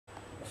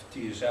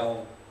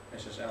TSL,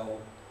 SSL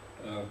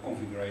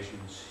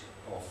configurations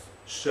of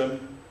some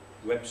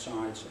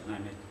websites, and I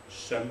mean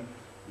some,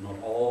 not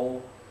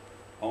all,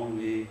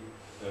 only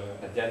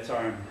at that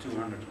time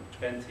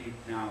 220,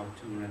 now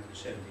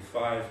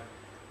 275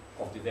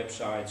 of the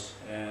websites,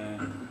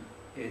 and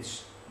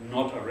it's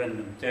not a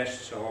random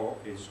test, so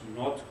it's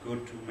not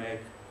good to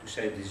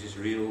say this is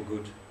real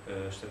good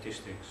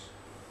statistics.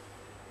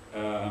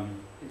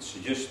 It's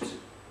just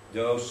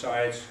those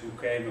sites who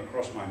came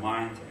across my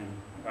mind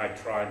and I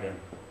tried them,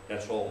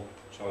 that's all,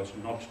 so it's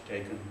not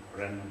taken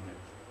randomly.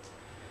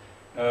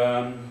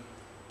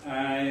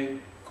 I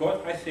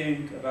got, I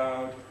think,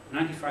 about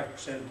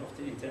 95% of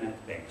the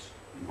internet banks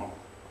in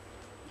Holland.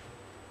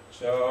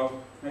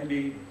 So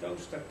maybe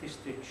those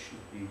statistics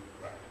should be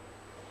right.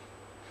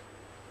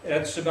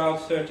 It's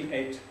about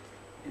 38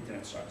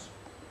 internet sites.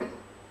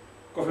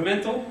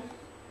 Governmental,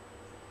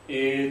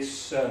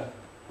 it's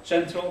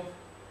central,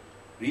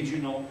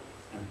 regional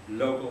and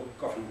local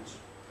governments.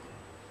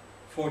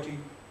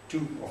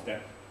 42 of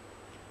them.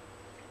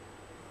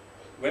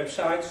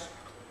 Websites,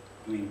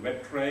 doing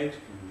web trade,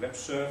 doing web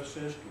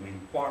services, doing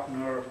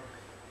partner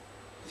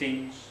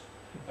things,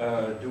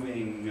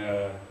 doing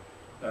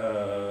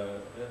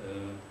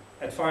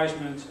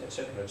advisements,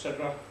 etc.,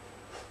 etc.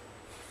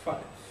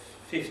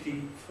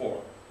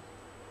 54.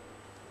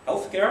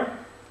 Healthcare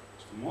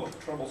is the most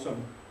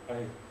troublesome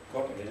I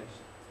got against.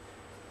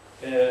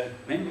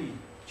 Mainly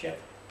chat.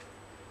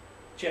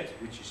 Chat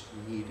which is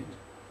needed.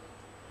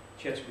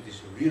 Chat which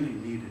is really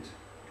needed to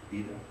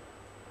be there.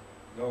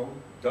 Though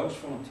those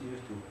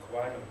volunteers do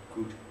quite a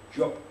good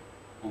job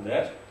on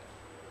that.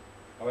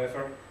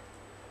 However,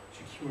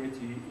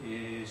 security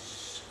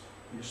is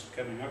just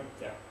coming up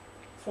there.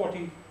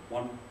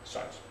 41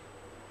 sites.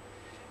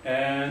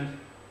 And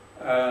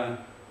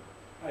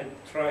I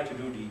try to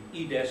do the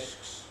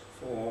e-desks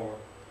for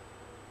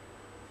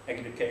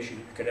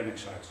education academic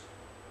sites.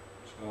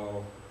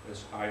 So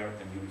that's higher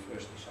than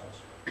university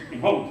sites.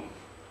 In Holland,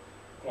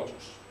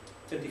 colleges,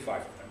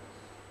 25 of them.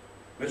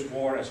 Much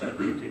more as I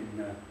did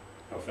in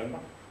November.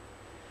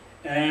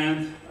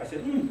 And I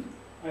said,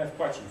 I have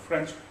quite some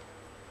friends.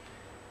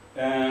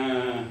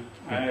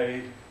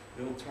 I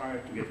will try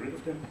to get rid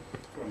of them,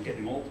 for I'm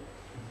getting old.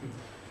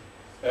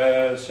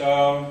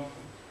 So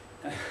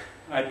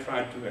I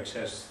tried to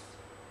access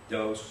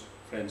those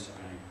friends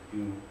I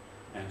knew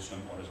and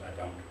some others I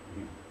don't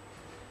knew.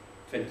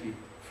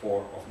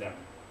 24 of them.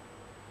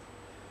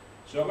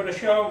 So what I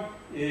show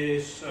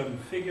is some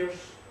figures,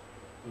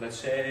 let's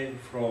say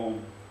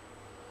from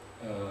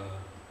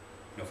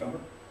November,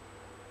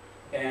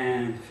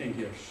 and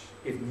figures,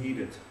 if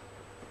needed,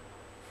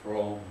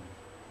 from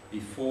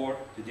before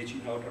the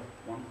DigiNotar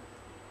one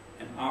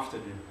and after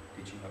the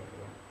DigiNotar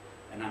one.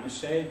 And I must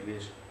say there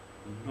is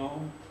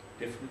no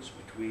difference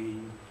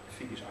between the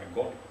figures I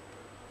got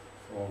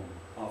from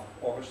half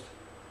of August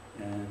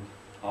and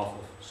half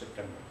of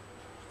September.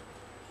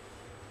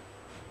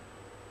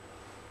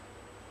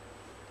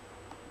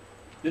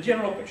 The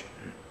general picture.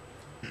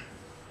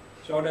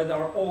 So that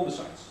are all the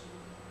sites.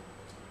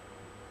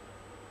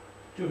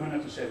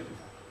 275.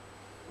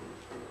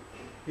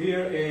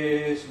 Here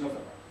is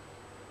November.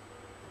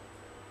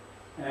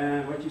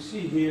 And what you see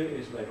here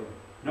is later on.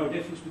 No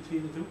difference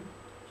between the two,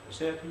 as I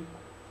said.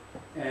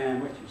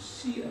 And what you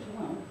see as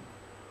well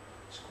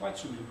is quite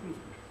some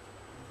improvement.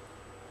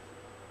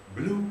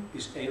 Blue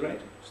is A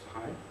rate, it's the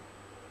high.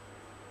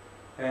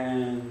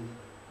 And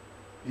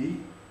B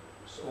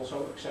is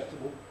also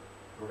acceptable.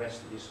 The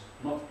rest is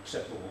not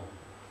acceptable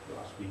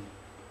last week.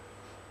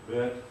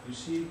 But you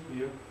see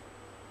here,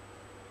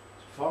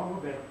 it's far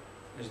more better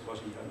as it was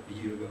a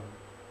year ago.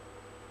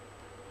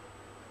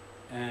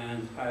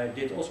 And I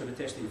did also the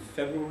test in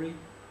February,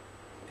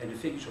 and the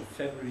figures of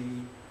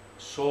February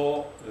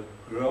saw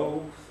a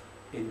growth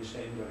in the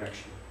same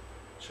direction.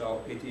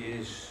 So it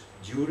is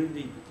during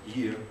the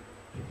year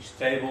the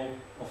stable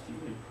of the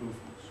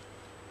improvements.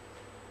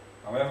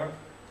 However,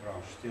 there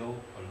are still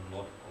a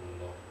lot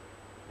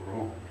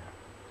wrong.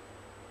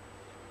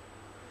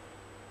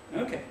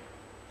 Okay,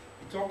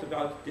 we talked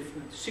about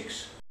different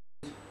 6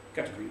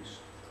 categories.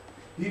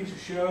 Here is to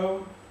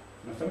show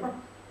November,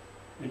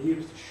 and here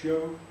is to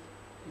show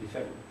in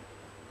February.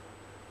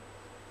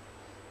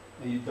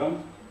 And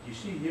you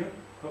see here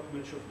not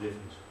much of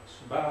difference.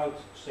 It's about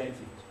the same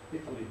thing. A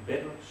little bit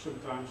better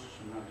sometimes,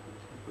 sometimes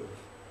good.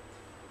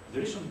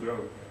 There is some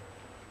growth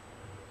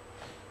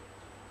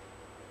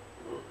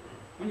there.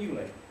 1 year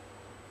later.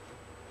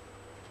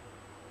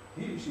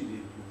 Here you see the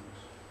improvements.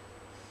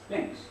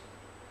 Thanks.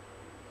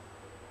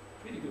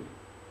 Pretty good.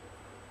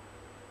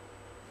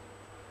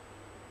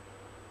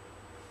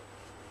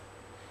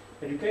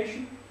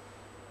 Education,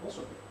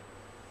 also good.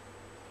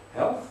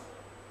 Health,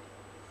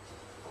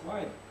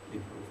 quite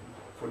improvement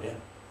for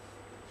them.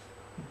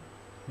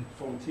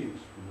 Volunteers,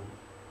 you know.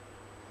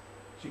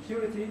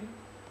 Security,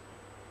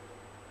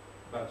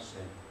 about the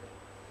same.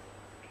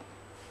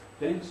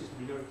 Banks is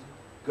the majority.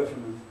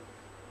 Government,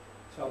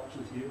 12%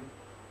 here,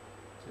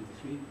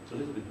 23. It's a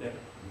little bit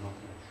better, not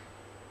much.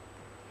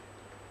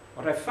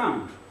 What I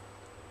found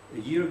a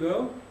year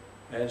ago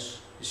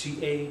as the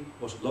CA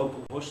was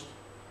local host.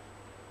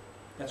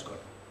 That's good.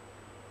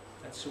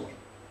 That's sure.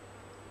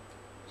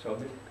 So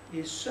there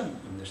is some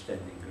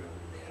understanding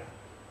growing there.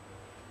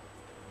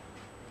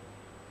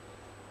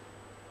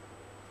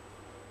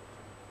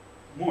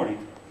 More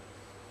detail.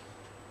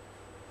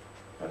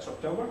 That's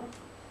October.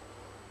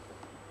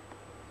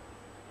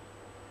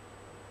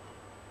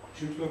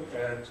 Should look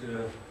at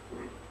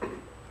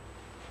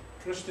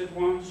trusted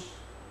ones,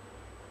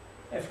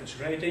 average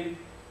rating,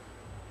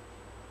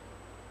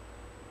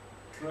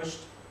 trust,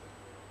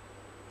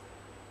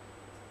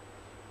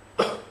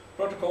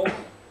 protocol,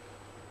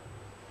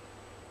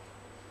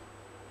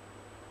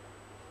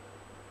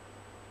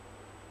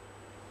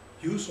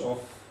 use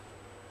of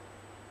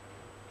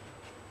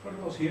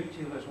protocols here,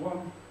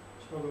 TLS1,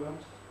 spoke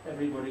about,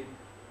 everybody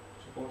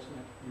supports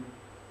that here.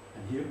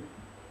 And here,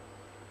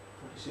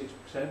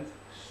 46%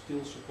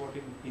 still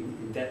supporting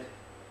in that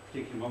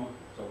particular moment.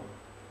 So,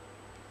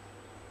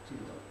 see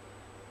it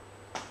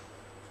all.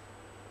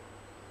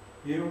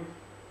 Here, you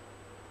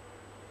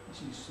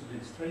see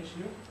submitted trace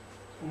here,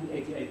 it's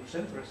only 88%,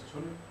 the rest is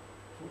 100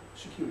 for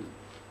security.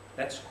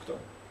 That's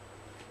October.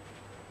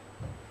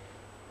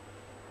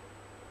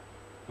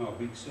 Now,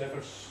 big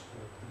servers,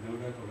 you know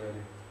that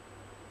already.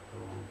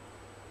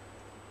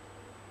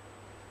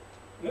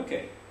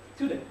 Okay,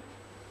 today.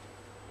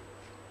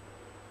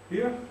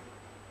 Here,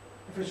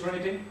 average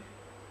rating,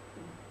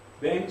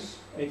 banks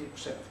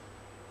 80%.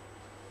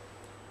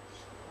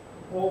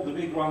 All the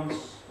big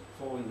ones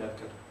fall in that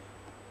category.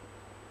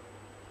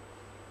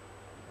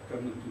 I'll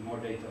come into more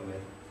data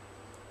later.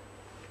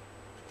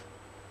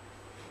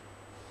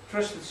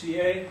 Trusted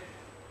CA,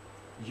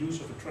 use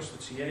of a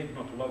trusted CA,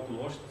 not a local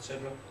host,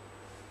 etc.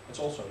 That's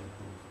also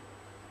improved.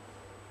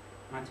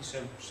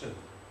 97%.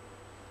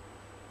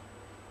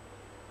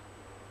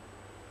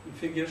 In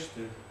figures,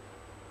 the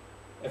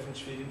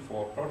average fitting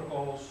for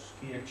protocols,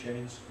 key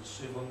exchange, and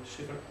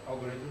cipher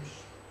algorithms.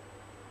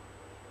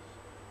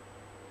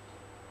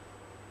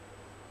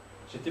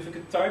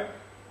 Certificate type.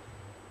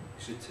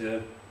 Is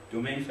it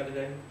domain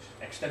validated? Is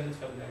it extended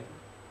validated?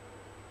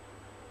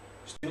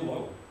 Still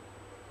low.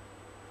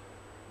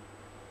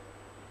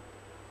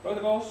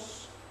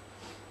 Protocols.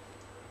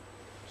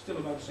 Still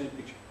about the same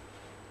picture.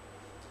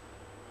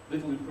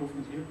 Little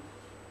improvement here.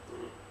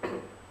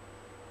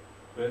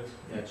 But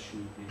that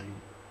should be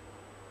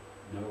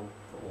no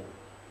for all.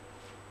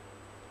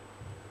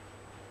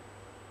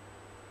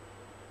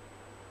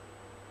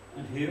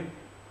 And here,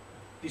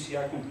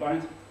 PCI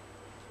compliant.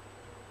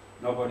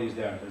 Nobody is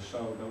there, so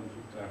don't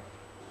look there.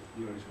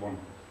 Here is one.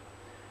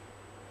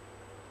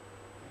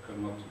 I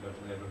come up to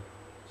that later.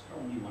 It's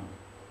only one.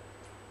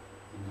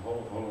 In the whole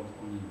of Holland,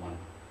 only one.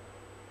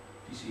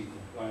 PCI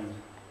compliant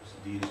is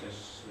the DSS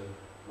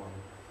one,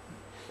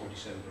 47%.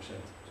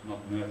 It's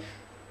not much.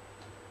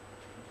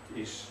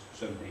 It is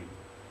something.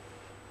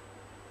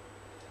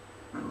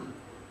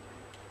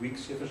 Weak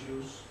ciphers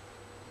use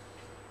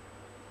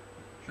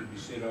should be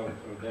 0,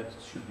 or that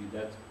should be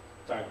that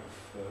type of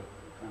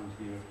account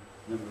here.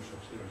 Numbers of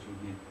zeros should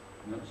be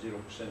not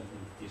 0%,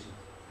 and it isn't.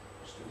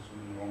 There's still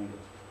something wrong with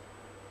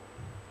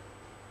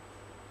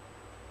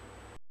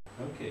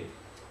it. Okay.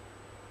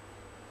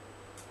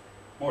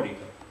 More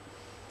detail.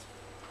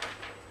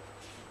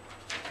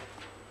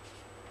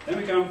 Then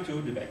we come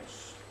to the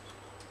banks.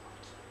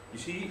 You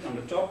see on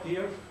the top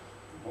here,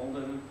 all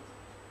the,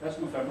 that's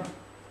November,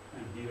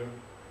 and here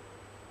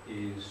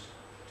is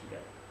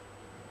today.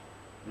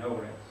 No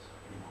red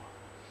anymore.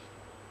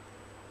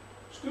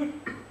 It's good.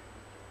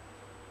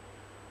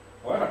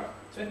 However,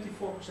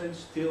 24%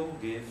 still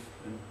give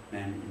a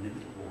man in the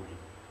middle warning.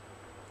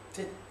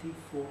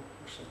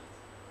 24%.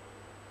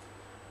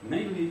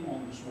 Mainly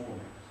on the small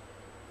banks.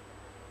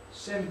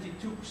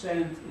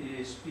 72%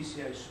 is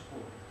PCI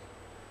supported.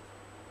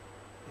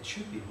 It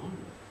should be 100,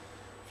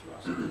 if you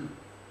ask me.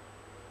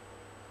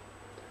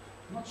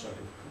 Not so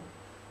difficult.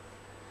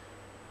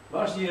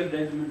 Last year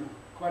they did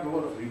quite a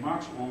lot of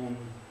remarks on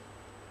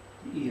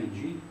the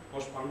ENG,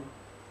 Postbank.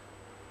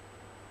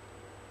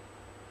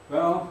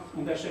 Well,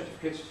 on their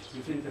certificates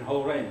you find a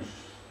whole range.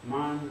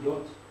 Mine,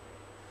 dot,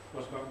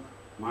 Postbank.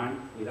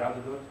 Mine without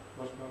a dot,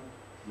 Postbank.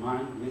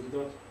 Mine with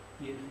dot,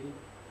 ENG.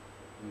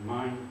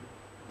 Mine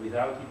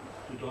without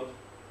the dot,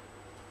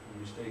 a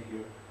mistake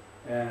here.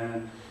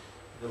 And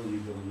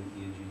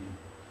WWENG.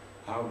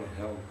 How the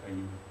hell can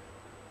you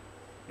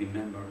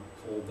remember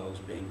all those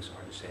banks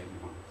are the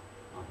same one?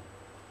 Oh.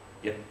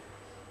 Yep.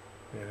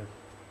 Ja,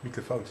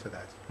 microfoon staat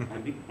uit.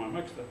 Mijn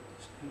mic staat.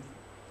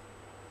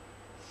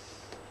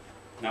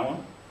 Now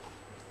on.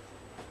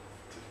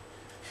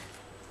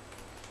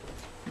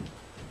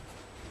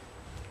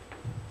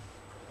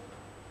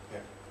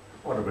 Yeah.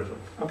 Order better.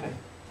 Okay.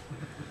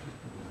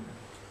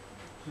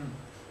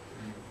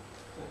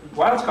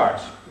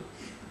 Wildcards.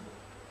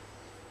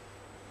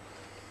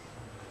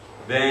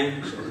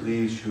 Banks at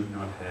least should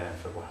not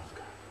have a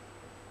wildcard.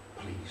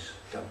 Please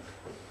don't.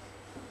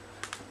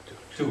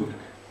 Do it.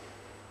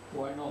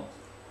 Why not?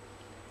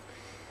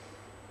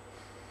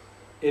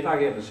 If I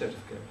get a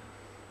certificate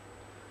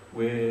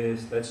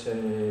with, let's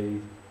say,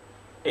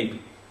 AP,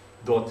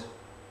 dot,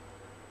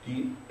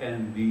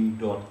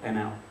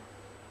 dnb.nl,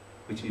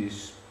 which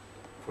is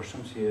for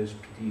some CS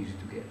pretty easy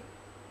to get.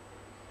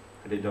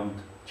 But they don't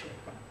check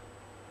that.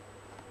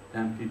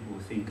 Then people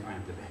think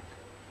I'm the bank.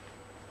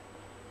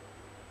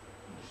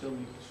 You still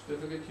need a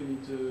certificate, you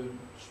need to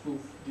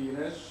spoof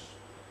DNS,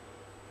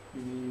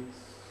 you need...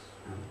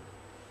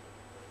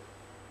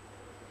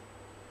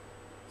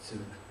 It's a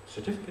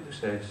certificate that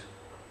says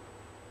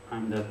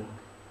I'm that one.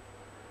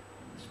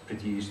 It's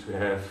pretty easy to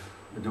have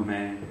a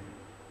domain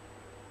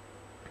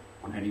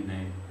on any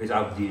name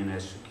without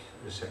DNS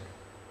sec.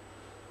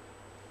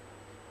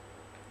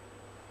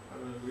 I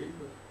don't agree,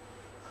 but...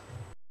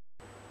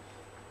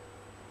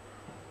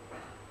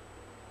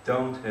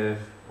 Don't have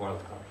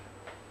wildcard.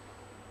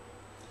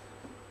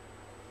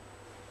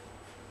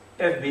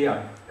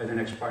 FBI has an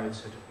expired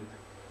certificate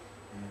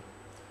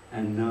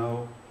and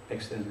no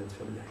extended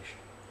validation.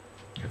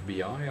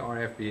 FBI or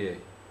FBA?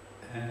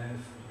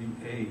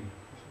 FBA,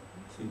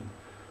 I think.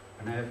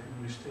 And I have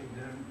a mistake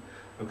there.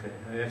 Okay,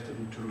 I have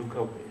to look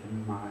up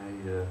in my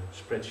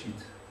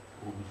spreadsheet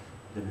on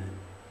the name.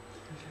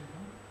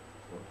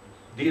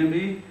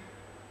 DNB,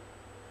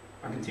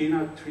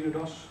 Argentina,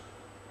 Triodos,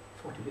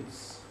 40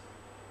 bits.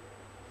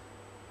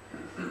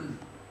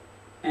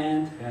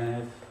 And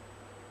have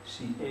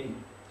CA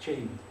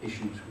chain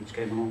issues, which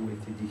came along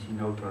with the DG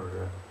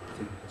Notar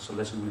thing. That's a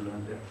lesson we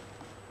learned there.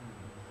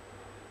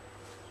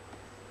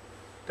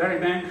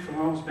 Direct Bank from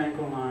Hollands Bank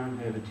Online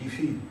have a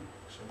DV,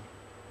 so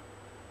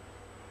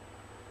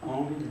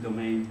only the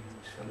domain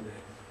is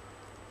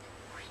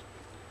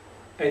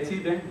validated.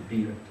 AT Bank,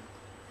 BRED.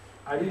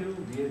 Ideal,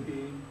 DNB,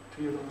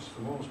 Triodos,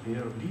 from Hollands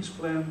Beheer, lease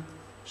plan,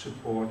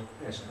 support,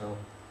 SSL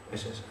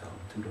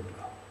 2.0.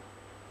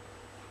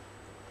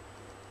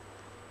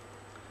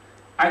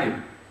 Ideal.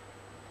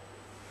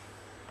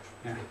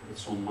 Yeah,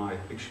 it's on my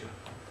picture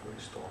for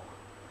this talk.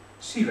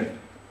 C-rate.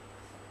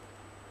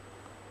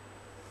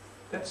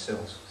 That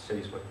says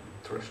what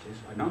trust is.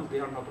 I know they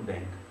are not a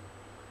bank.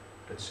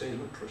 That says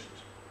what trust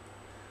is.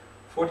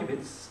 40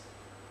 bits,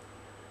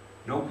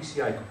 no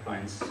PCI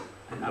compliance,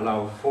 and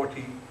allow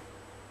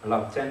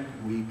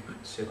 10-week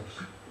sales.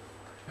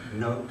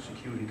 No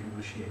security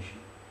negotiation.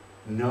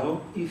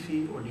 No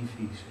EV or DV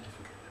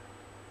certificate.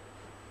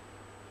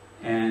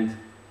 And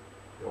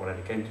we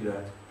already came to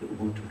that. The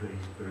Ubuntu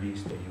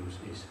release they use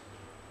is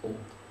old.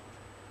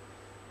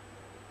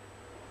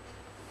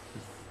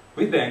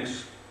 With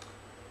banks,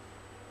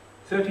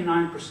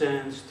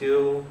 39%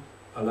 still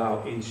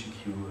allow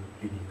insecure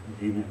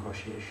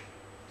renegotiation.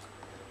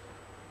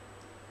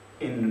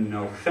 In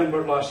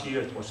November last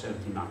year it was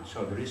 79,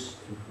 so there is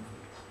improvement.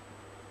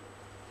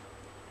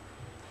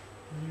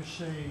 When you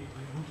say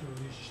the Ubuntu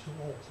release is too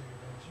old,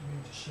 you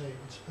mean to say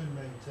it's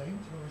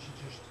unmaintained, or is it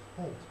just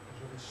old?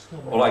 Because it's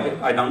still Well,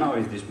 I don't know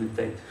if it's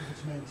maintained. If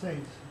it's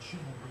maintained, it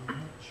shouldn't be.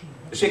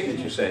 The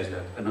signature says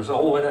that, and that's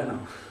all what I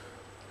know.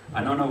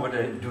 I don't know what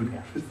they do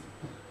there.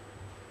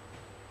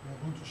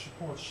 Ubuntu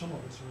supports some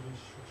of its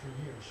releases for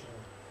 3 years. So.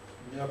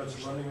 Yeah, but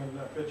it's running on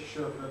a patch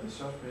server that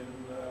has been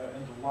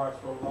end of life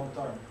for a long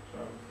time. So.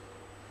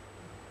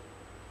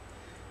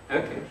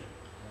 Okay.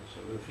 So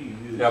if you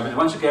use... Yeah, but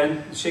once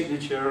again, the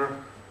signature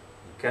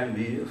can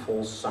be a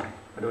false sign.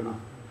 I don't know.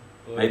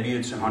 Well, Maybe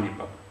it's a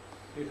honeypot.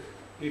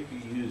 if you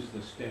use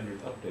the standard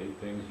update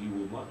things, you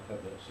will not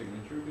have that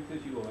signature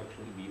because you will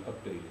actually be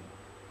updating.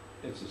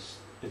 It's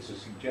a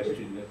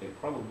suggestion that they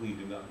probably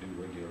do not do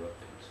regular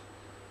updates.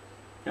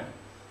 Yeah.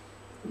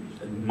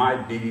 It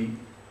might be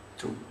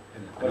true.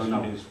 And the I don't question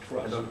know. is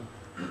trust. Do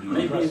you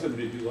Maybe trust it- them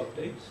to do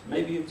updates?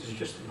 Maybe it's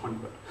just a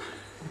honeypot.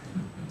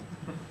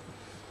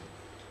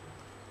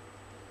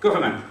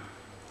 Government.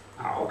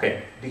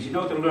 Okay. Did you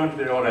know they learned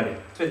it already?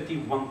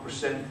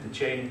 21% the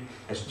chain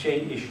has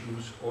chain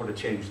issues or the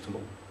chain is too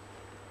long.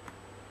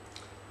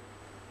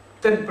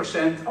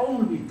 10%,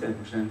 only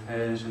 10%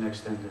 has an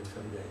extended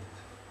validated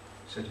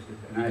certificate.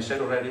 And I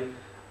said already,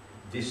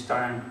 this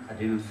time I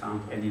didn't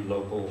find any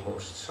local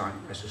host sign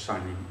as a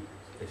signing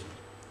agent.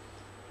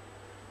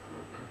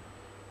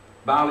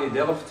 Bali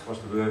Delft was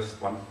the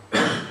worst one.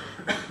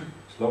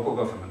 It's local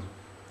government.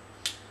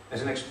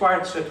 As an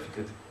expired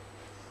certificate,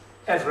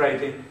 F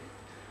rating,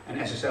 and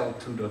SSL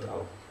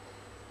 2.0.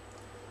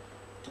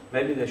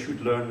 Maybe they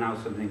should learn now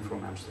something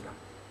from Amsterdam.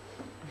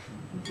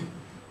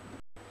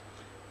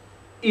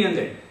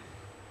 END,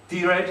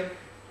 T-rate,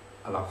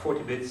 allow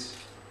 40 bits,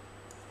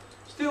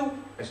 still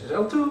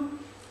SSL2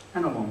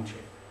 and a long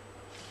chain.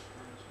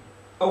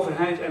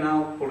 Overheid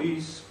NL,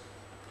 police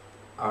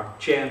are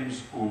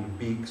champs on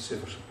big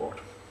civil support.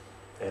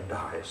 They're the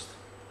highest,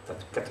 that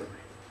category.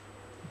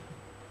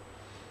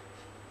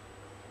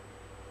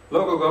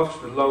 Local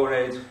govs with low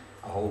rate,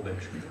 a whole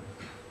bunch of them.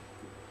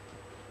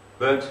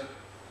 But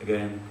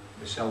again,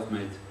 the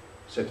self-made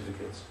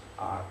certificates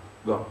are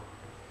gone.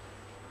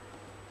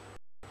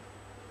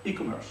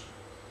 E-commerce,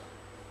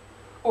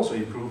 also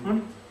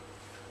improvement.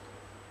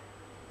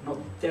 Not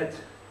that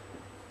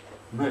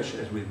much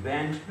as with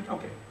banks, but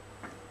okay.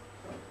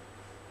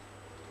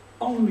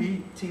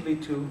 Only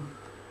TLE2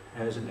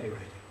 has an A rating.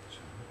 So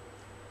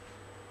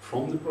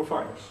from the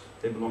providers,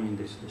 they belong in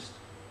this list.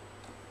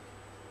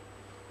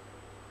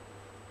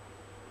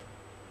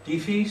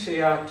 DV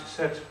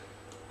set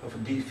of a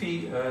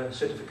DV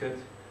certificate,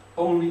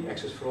 only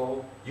access for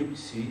all,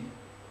 UPC,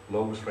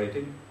 lowest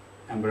rating,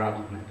 and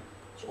Brabantnet,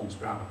 it's ons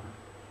Brabantnet.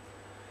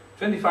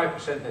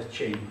 25% has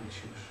chain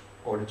issues,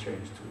 or the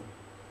chain is too.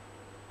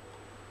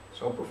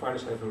 So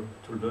providers have to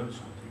learn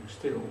something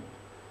still,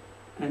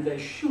 and they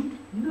should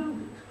know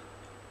this.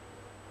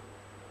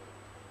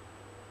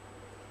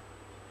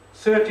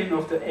 13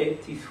 of the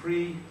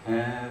 83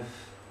 have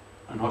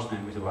a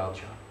hostname with a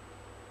wildcard.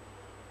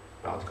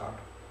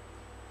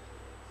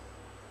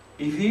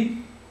 EV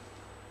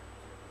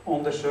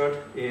on the cert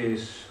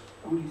is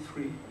only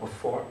 3 or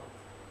 4.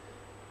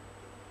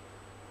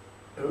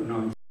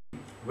 No,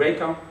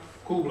 Wake-Up,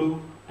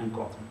 Coolblue, and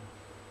Cotton.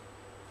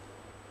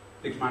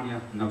 Xmania,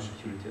 no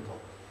security at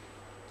all.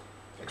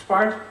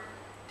 Expired,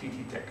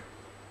 T-Tech,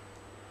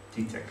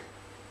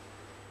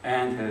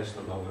 and has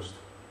the lowest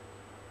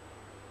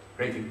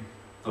rating,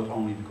 not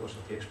only because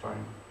of the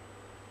expiring.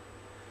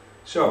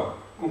 So,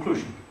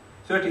 conclusion.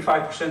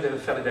 35% have a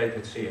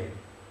validated CA.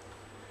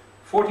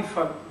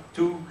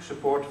 42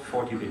 support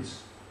 40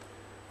 bits.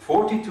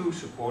 42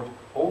 support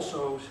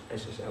also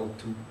SSL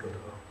 2.0.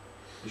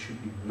 There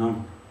should be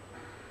none.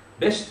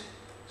 Best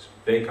is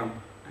Wake-Up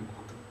and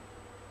Quantum.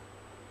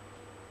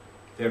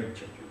 They're the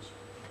champions.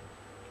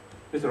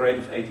 With a rate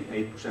of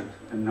 88%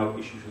 and no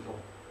issues at all.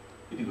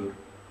 Pretty good.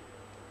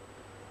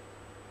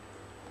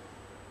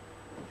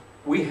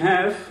 We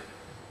have,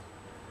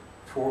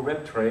 for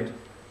web trade,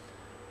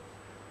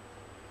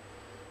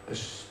 a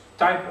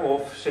type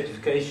of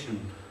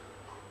certification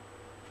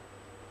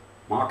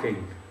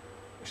marking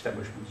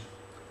establishments,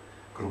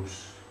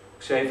 groups,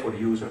 say for the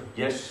user,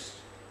 yes,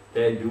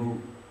 they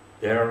do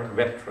their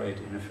web trade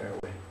in a fair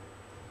way.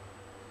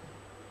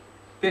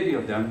 Plenty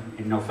of them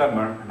in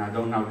November, and I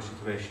don't know the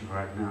situation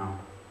right now,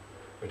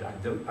 but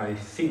I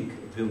think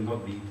it will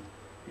not be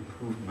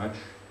improved much.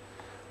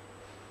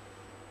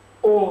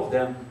 All of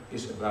them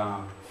is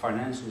about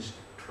finances,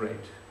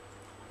 trade.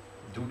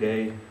 Do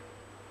they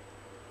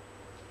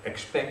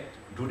expect,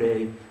 do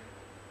they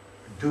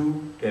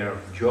do their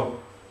job,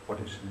 what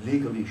is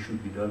legally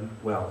should be done?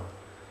 Well,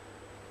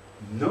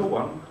 no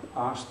one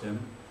asked them,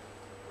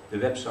 the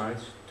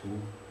websites, to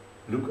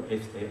look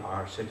if they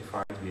are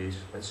certified with,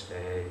 let's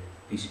say,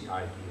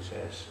 PCI,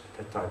 DSS,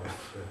 that type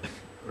of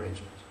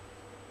arrangement.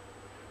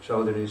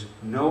 So there is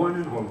no one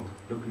in Holland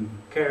looking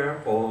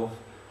care of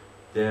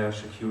their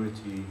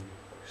security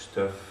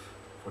stuff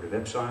for the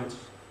websites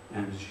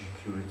and the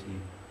security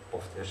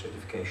of their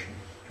certification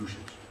usage.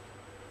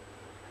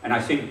 And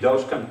I think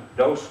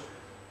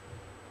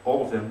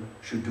all of them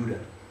should do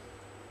that.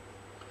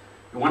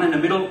 The one in the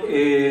middle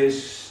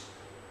is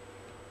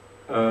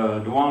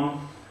the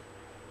one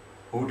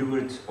who do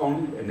it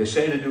only, and they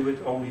say they do it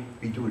only,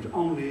 we do it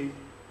only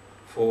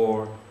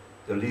for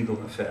the legal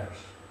affairs.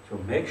 So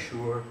make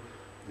sure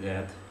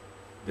that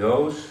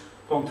those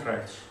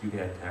contracts you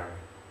get there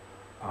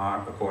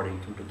are according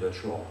to the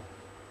Dutch law.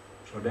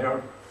 So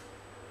they're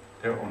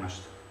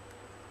honest.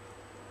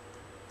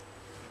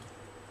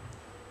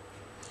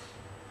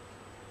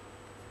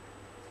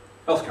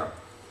 Healthcare.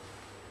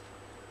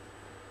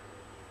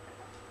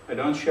 I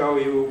don't show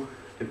you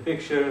the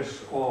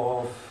pictures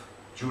of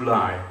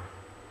July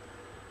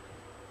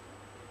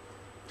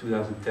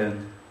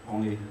 2010,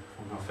 only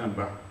from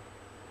November,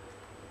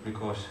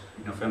 because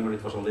in November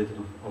it was a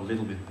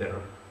little bit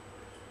better,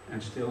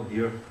 and still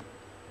here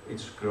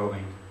it's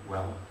growing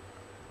well.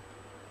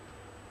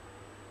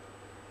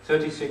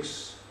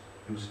 36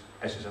 use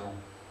SSL,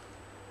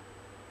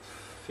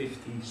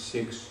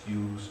 56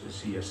 use a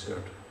CS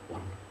Cert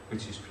 1,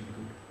 which is pretty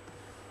good,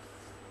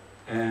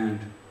 and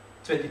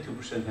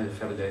 22% had a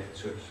validated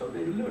cert, so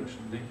they learned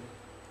something.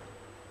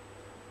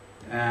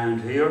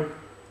 And here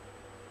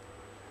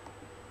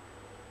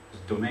is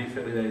domain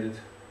validated,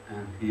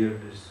 and here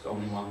is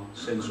only one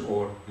sense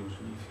or use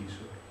an EV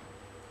cert.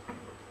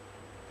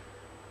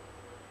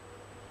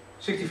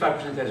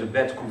 65% has a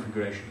bad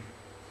configuration.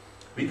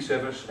 Weak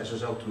servers,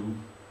 SSL2,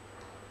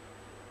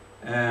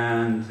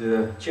 and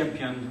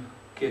Champion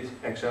Kit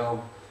XL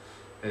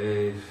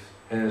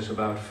has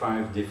about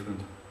 5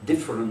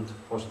 different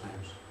host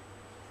names.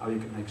 How you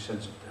can make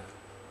sense of that.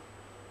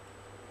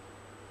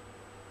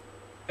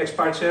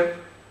 Expired cert,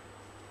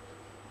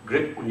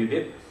 grip on your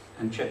dip,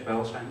 and chat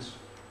bell signs.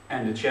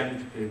 And the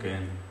champ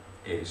again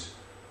is,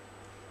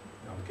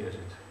 don't get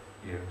it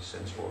here,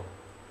 sense 4.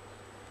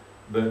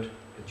 But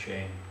the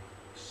chain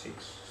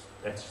 6,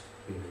 that's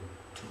really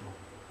too long.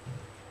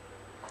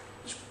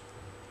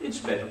 It's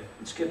better,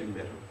 it's getting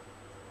better.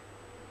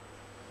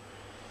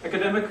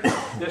 Academic,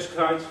 desk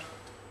side,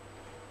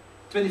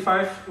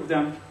 25 of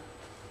them.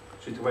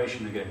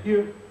 Situation again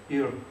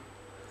here,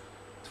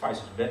 twice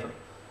as better.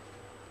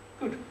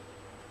 Good.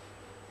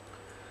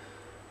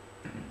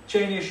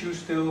 Chain issues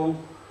still,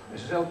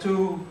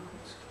 SSL2,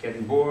 it's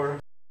getting bored.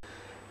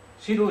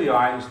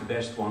 CWI is the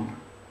best one,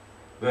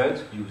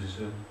 but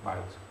uses a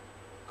wild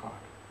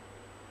card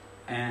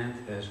and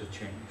has a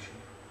chain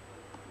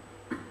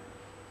issue.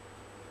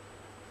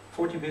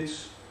 40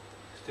 bits,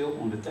 still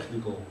on the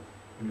technical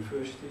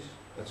universities,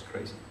 that's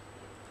crazy.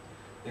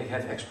 They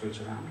have experts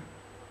around.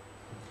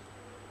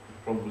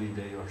 Probably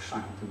they are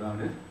silent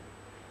about it.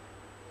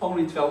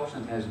 Only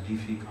 12% has a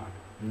DV card.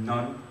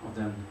 None of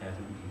them have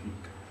an EV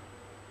card.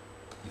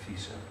 EV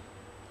cell.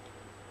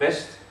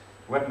 Best,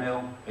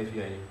 webmail,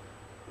 AVA,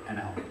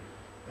 NL.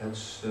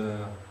 That's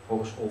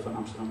Hogeschool van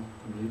Amsterdam,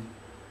 I believe.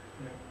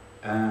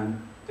 Yeah. And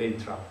they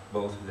intra,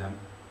 both of them.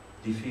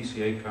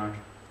 DVCA card,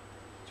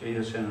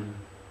 JSN,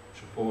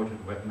 supported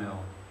webmail,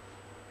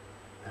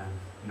 and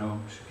no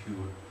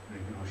secure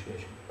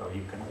renegotiation. So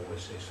you can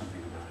always say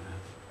something about that.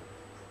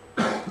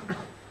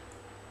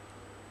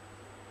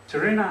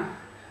 Terena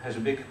has a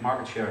big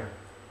market share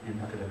in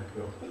the academic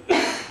world.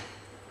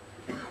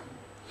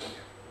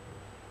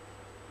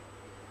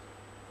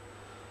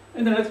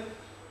 Internet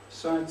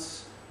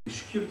sites,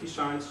 security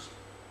sites.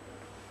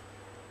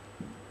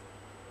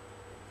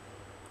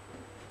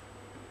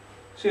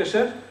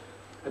 CSZ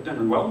have done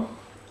it well,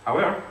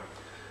 however,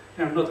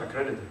 they are not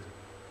accredited.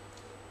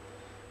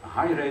 A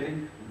high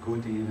rating,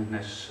 good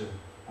DNS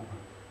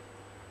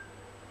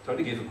so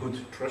they give a good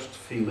trust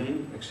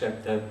feeling,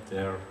 except that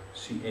their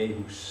CA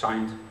who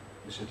signed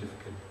the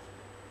certificate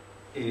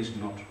is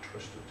not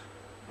trusted.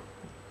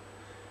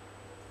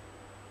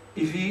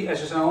 EV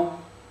SSL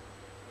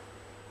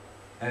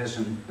has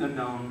an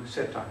unknown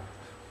set type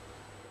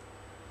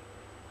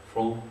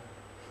from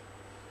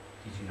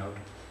DG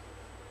node.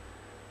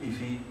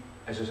 EV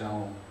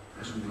SSL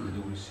has something to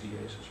do with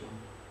CAs as well.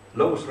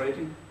 Lowest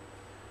rating,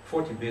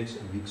 40 bits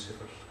and weak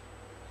ciphers.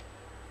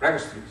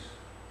 Registries,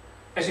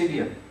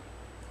 SADM.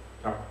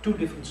 There are two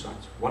different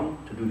sites. One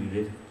to do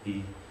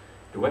the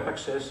web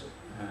access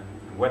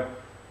and web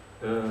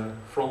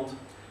front,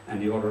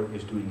 and the other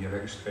is doing the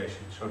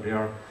registration. So they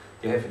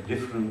have a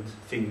different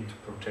thing to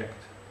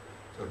protect.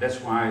 So that's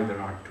why there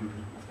are two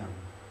of them.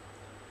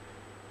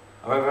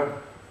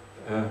 However,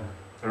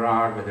 there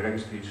are with the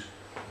registries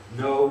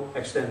no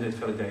extended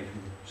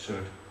validation,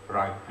 cert,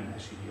 RIPE and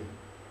SCDM.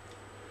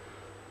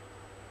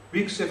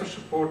 Weak ciphers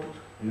supported,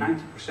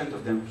 90%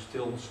 of them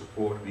still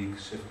support weak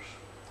ciphers.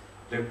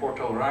 Their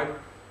portal RIPE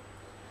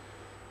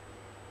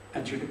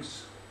and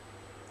Unix.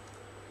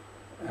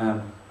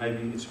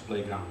 Maybe it's a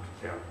playground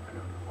there, I don't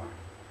know why.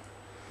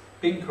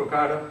 Ping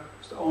Crocada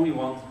is the only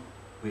one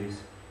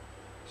with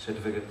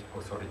certificate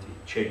authority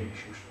chain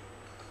issues.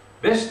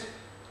 Best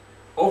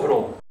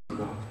overall,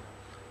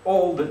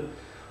 all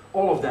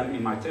of them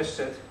in my test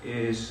set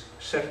is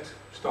CERT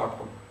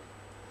Startcom.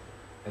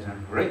 Has a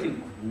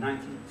rating of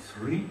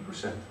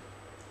 93%.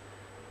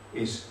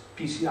 Is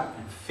PCI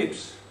and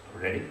FIPS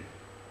ready,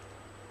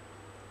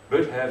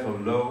 but have a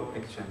low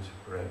exchange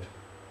rate.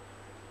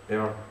 They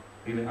are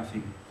really, I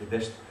think, the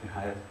best I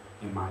had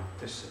in my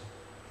test set.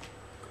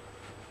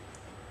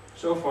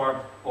 So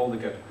far, all the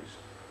categories.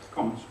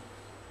 Comments?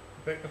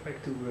 Back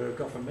to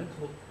government.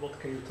 What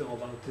can you tell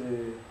about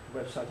the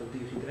website of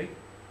DigiD?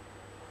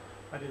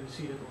 I didn't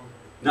see that one.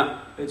 No,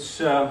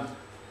 it's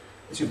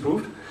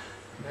improved.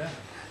 Yeah.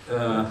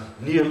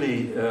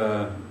 Nearly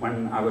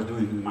when I was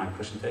doing my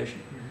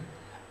presentation. Mm-hmm.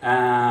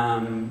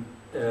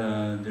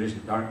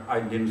 I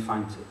didn't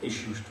find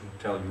issues to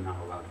tell you now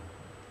about it.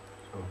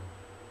 So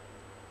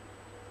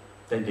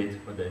they did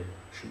what they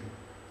should do,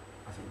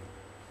 I think.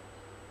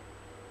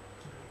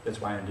 That's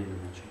why I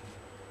didn't mention it.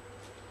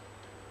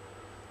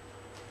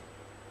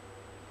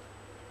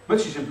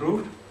 Much is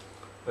improved,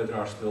 but there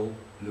are still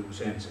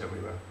loose ends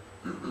everywhere.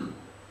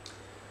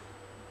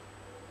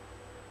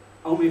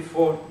 Only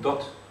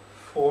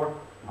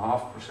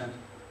 4.5%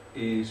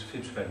 is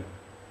FIPS ready.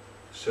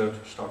 Cert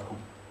Startcom.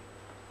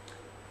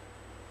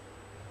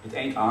 It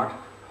ain't hard,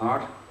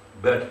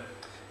 but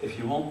if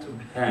you want to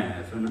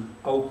have an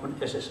open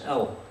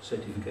SSL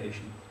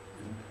certification,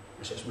 an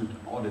assessment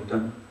and audit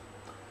done,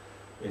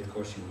 it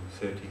costs you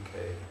 $30,000.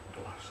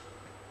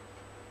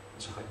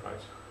 It's a high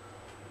price.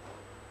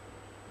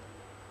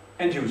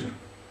 End user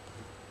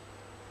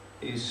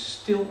is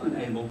still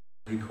unable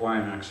to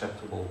require an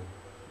acceptable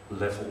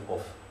level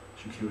of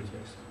security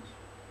excellence.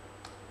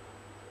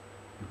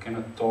 You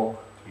cannot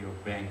talk to your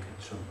bank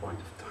at some point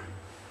of time,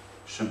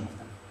 some of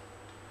them.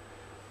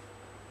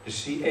 The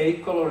CA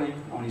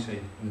coloring only say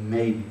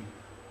maybe.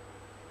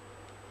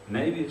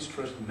 Maybe it's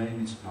trusted,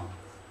 maybe it's not.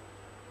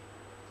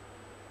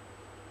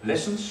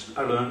 Lessons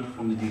I learned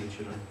from the dear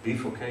children.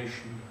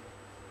 Revocation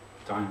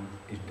time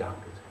is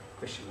doubted.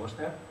 Question was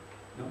there?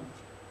 No?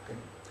 Okay.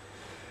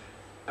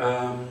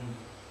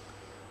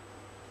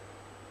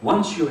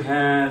 Once you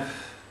have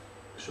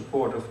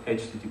support of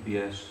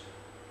HTTPS,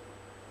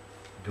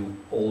 do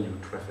all your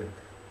traffic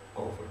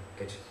over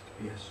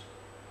HTTPS.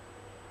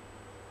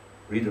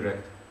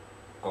 Redirect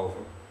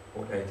over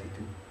port 80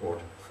 to port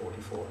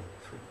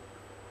 44.3.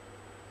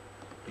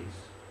 Please.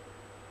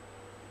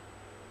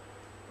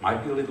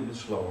 Might be a little bit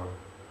slower,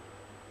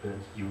 but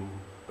you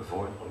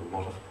avoid a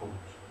lot of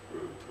problems.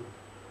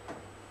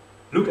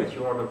 Look at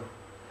your other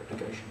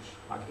applications,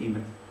 like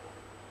email,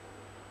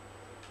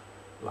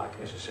 like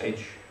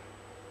SSH.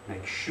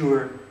 Make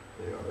sure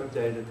they are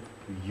updated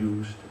to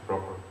use the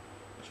proper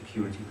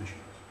security measures.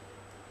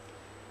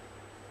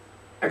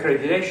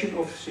 Accreditation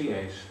of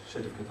CAs,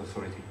 Certificate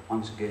Authority,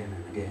 once again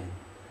and again.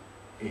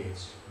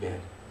 it's bad.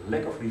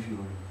 Lack of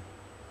reviewing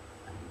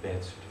and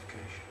bad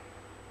certification.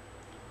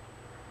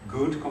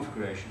 Good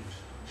configurations,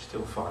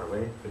 still far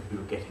away, but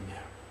we're getting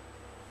there.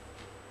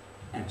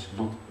 And it's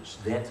not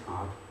that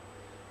hard.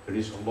 There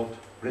is a lot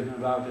written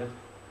about it.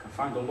 You can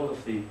find a lot of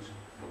things,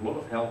 a lot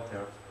of help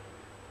there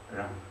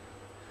around.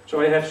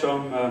 So I have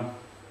some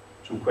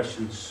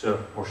questions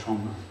or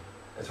some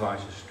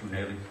advices to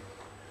Nelly.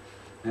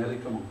 Nelly,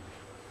 come on.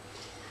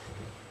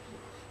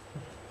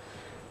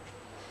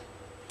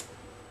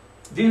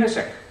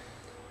 DNSSEC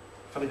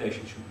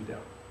validation should be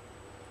there.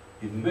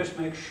 You must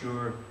make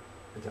sure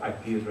that the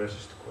IP address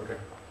is the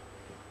correct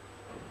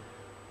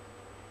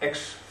one.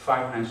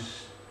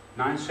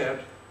 X509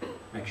 said,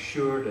 make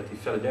sure that the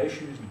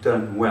validation is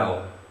done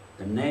well,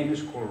 the name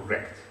is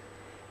correct,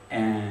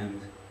 and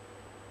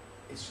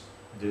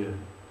the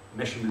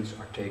measurements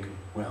are taken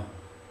well.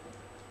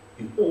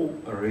 You all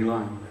are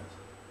relying on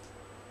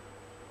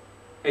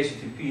that.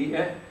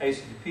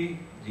 HTTP,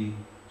 the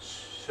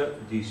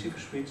cipher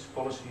suites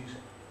policies,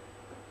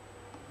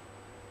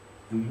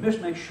 you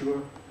must make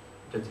sure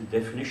that the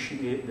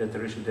definition that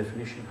there is a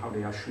definition how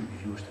they should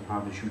be used and how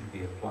they should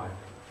be applied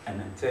and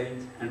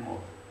maintained and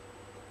ordered.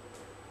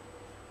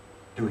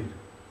 Do it.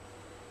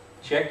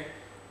 Check,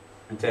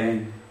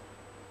 maintain,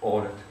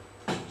 audit.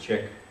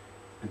 Check,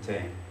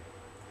 maintain,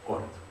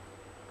 audit.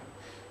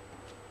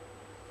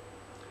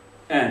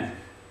 And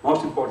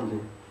most importantly,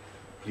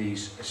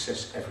 please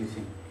assess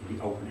everything in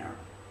the open area.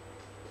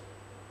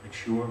 Make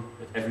sure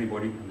that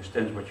everybody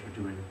understands what you're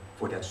doing,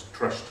 for that's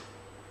trust.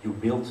 You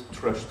build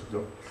trust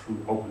through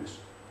openness.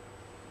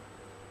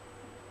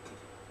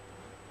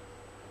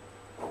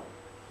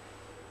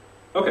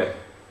 Okay,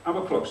 I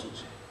will close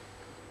this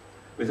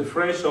with a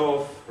phrase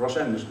of Ross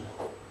Anderson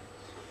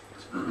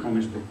from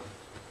his book.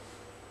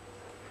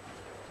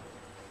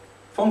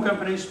 Phone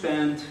companies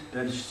spent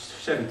the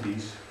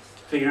 70s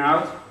figuring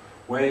out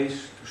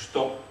ways to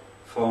stop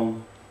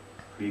phone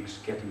freaks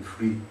getting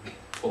free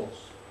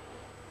calls.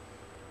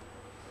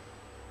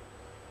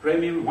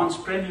 Once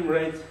premium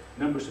rate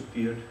numbers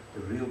appeared,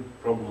 the real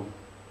problem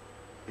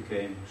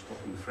became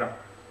stopping fraud.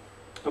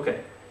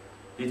 Okay,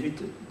 did we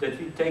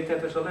take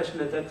that as a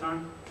lesson at that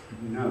time?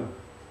 No.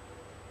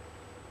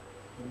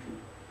 Okay.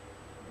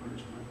 Where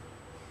is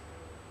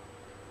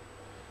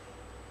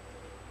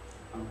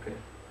my? Okay.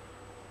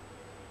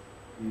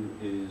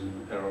 Here is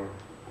an error on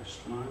my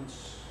slides.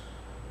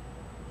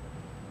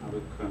 Now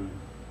we can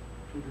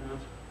do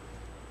that.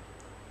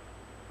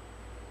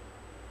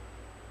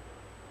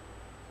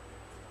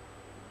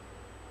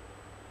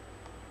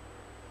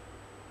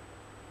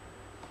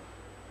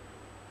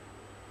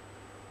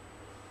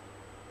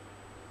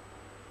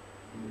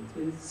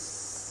 It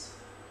is.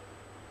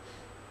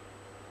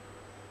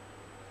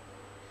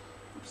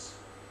 Oops.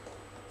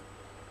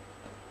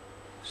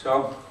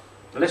 So,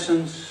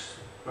 lessons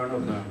were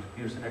not learned.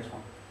 Here's the next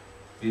one.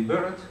 We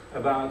learned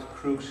about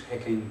crooks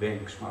hacking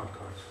bank smart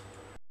cards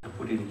and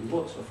put in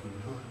lots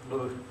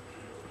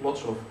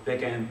of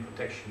back-end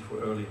protection for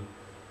early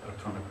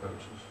electronic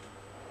purchases.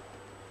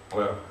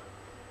 However,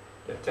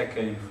 the attack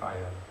came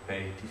via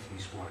pay TV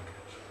smart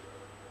cards.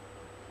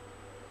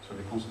 So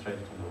they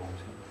concentrated on the wrong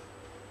thing.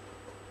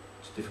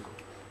 It's difficult.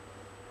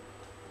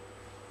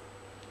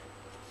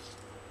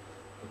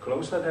 We'll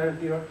close that area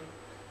here.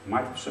 We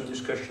might have some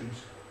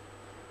discussions.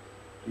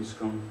 Please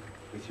come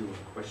with your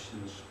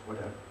questions,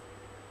 whatever.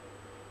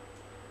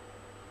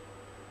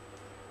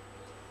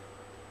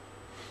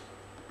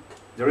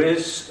 There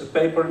is a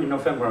paper in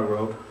November I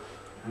wrote,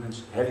 and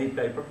it's a heavy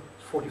paper,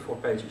 it's 44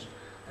 pages.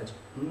 It's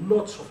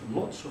lots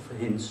of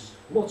hints,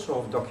 lots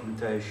of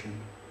documentation.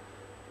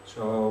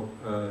 So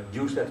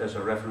use that as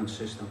a reference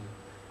system.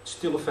 It's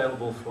still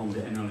available from the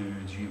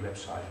NLUG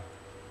website.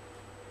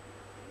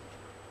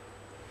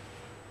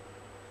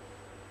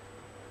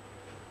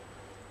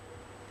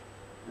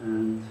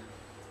 And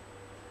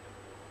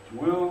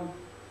well,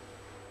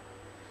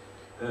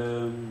 I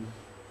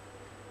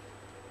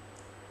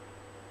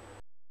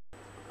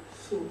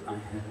thought I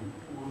had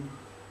one.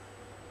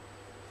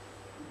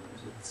 Where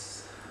is it?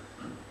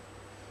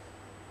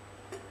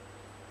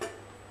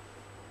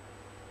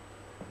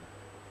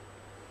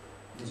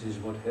 This is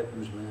what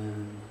happens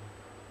when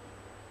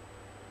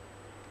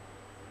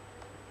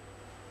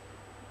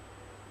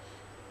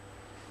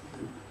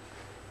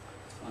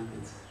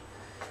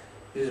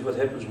This is what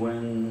happens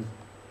when,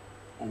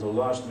 on the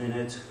last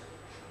minute,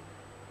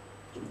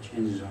 some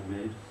changes are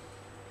made.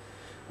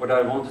 What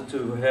I wanted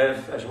to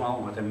have as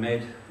well, what I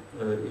made,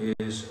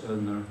 is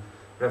a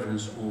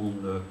reference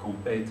on the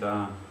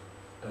Competa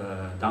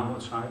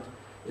download site.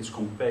 It's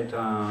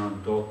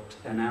competa.nl.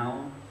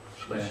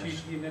 De sheet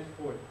hier net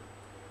voor.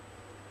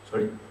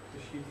 Sorry? De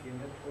sheet hier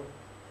net voor.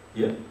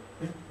 Ja?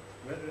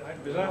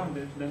 We zagen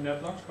dit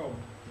net langskomen.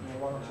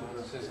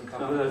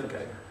 Gaan we even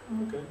kijken.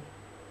 Oké.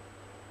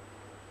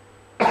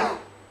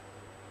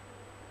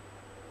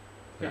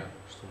 Ja,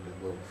 stond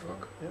dit boven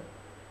vak.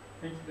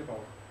 Eentje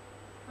erboven.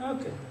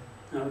 Oké.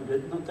 Nou,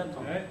 dit nog dat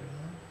dan. Nee,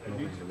 Nog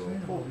niet eentje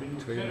erboven. volgende minuut.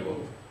 Twee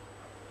erboven.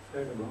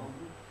 Verder behalve.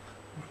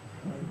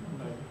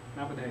 Nee.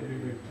 Naar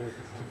beneden.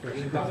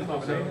 Versie Eén tafel naar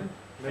beneden.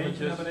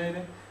 Eentje naar Lemmetjes.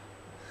 beneden.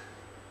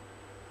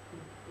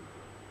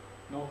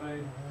 Nog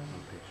één.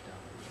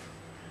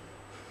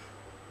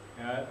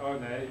 Ja, oh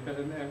nee, je bent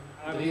een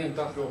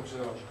 83 of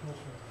zo.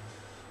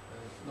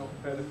 nog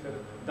verder.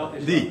 Dat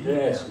is Die.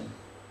 Yes.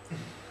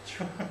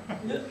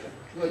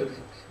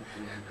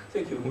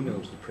 Thank you. Who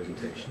knows the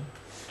presentation?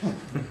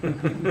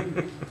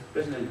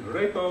 President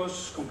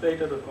repos,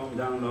 competa.com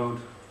download.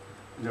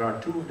 There are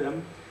two of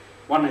them.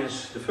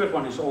 The first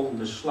one is all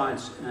the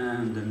slides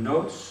and the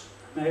notes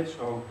made,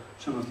 so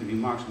some of the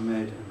remarks are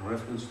made and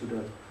reference to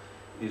that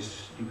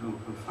is, you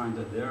can find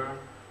that there.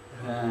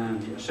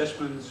 And the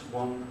assessments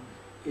one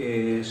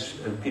is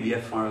a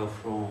PDF file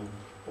from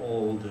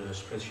all the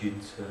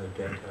spreadsheet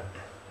data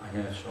I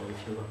have, so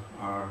if you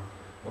are,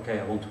 okay,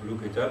 I want to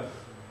look it up,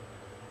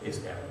 it's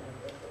there.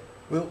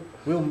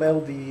 We'll mail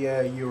the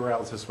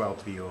URLs as well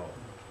to you all.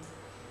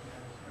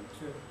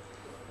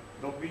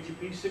 No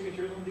BGP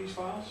signatures on these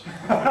files?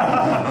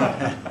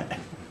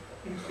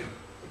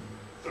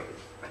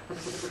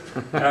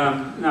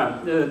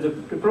 Now,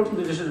 the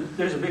problem,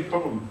 there's a big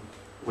problem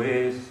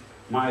with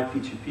my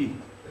PGP.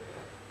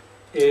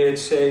 It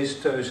says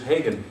Teus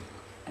Hagen,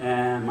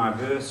 and my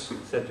birth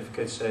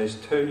certificate says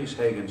Teus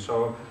Hagen,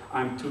 so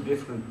I'm two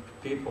different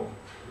people.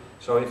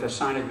 So if I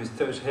sign it with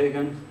Teus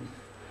Hagen,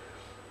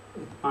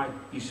 it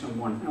might be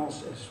someone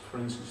else, as for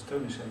instance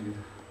Teus Hagen.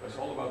 That's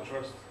all about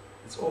trust.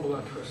 It's all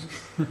about trust.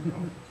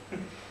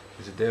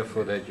 Is it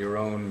therefore that your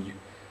own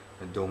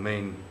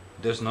domain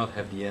does not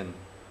have the N?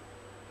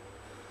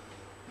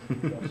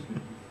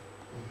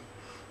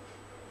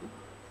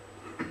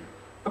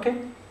 Okay.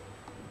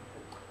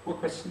 More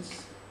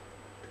questions?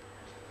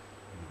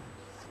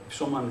 If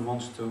someone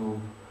wants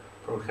to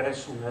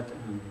progress on that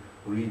and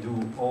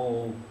redo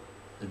all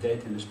the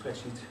data in the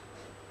spreadsheet,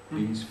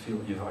 please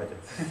feel invited.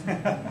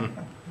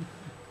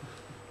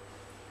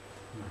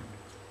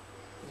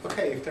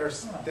 Okay, if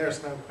there's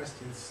no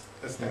questions,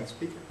 let's then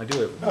speak. I do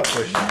have a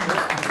question.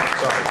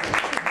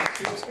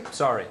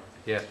 Sorry.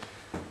 Yeah.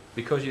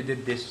 Because you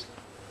did this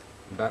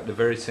about the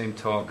very same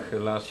talk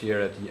last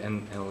year at the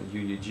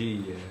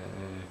NLUUG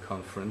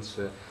conference,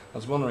 I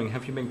was wondering,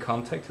 have you been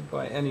contacted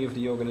by any of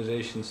the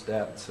organizations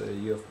that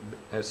you have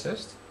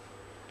assessed?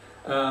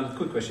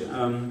 Good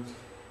question.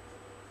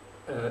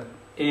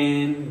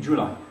 In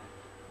July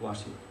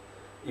last year,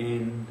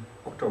 in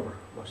October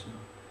last year,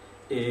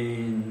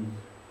 in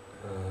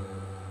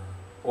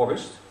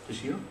August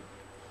this year,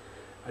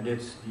 I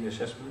did the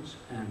assessments,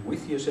 and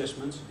with the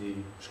assessments, the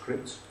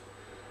scripts,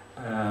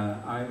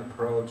 I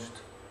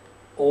approached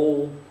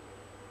all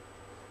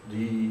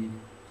the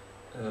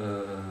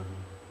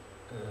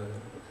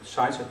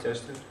sites I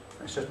tested,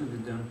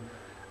 assessment done,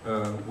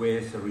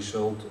 with the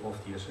result of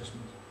the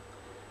assessment.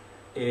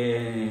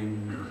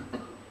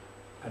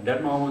 At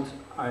that moment,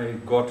 I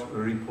got a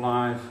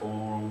reply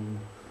from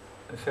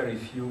a very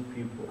few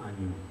people I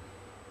knew.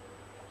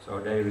 So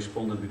they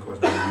responded because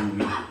they knew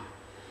me.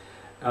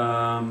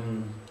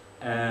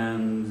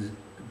 And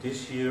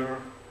this year,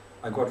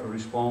 I got a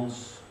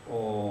response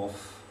of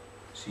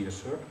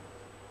CSR,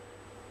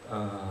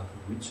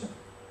 Wietse,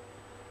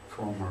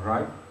 from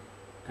RIPE,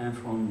 and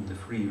from the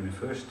Free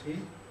University,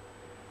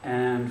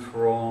 and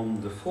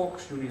from the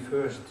Fox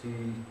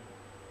University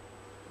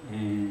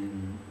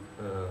in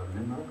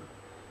Limburg.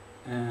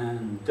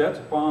 And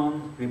that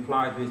one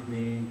replied with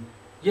me,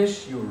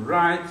 yes, you're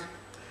right,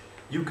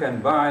 you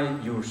can buy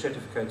your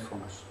certificate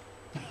from us.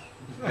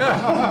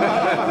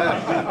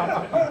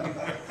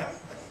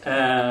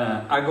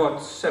 I got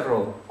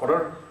several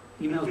other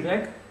emails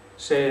back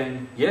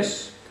saying,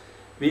 yes,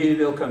 we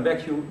will come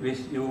back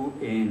with you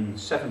in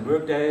 7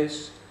 work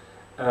days.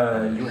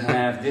 You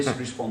have this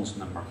response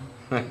number.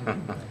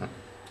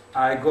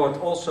 I got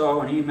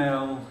also an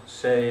email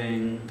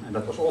saying, and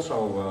that was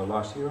also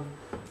last year,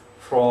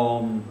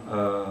 from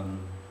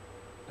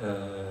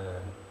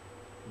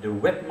the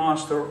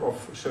webmaster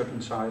of a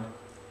certain site,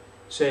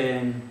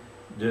 saying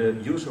the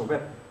user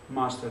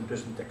webmaster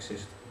doesn't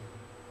exist.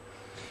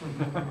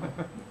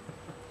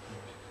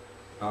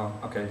 Oh,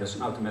 okay, that's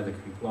an automatic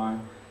reply.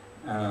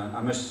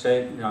 I must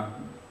say,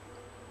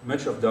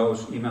 much of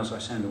those emails I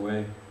sent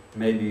away,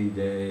 maybe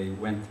they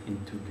went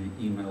into the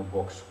email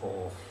box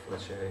of,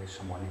 let's say,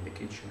 someone in the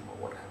kitchen or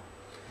whatever.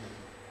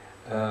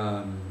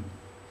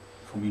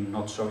 For me,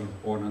 not so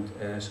important,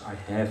 as I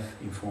have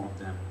informed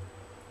them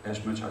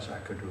as much as I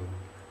could do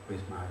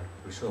with my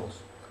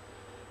results.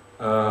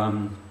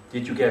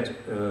 Did you get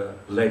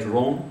later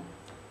on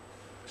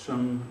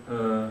some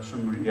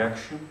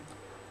reaction?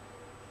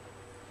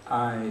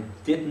 I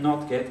did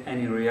not get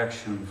any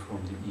reaction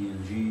from the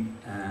ENG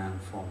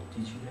and from the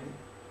DGA,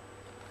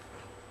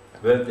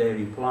 but they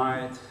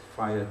replied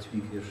via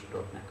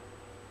tweakers.net,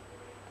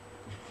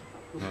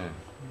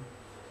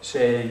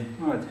 saying,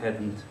 well, it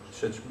hadn't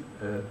such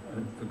a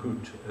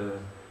good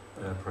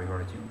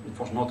priority. It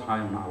was not high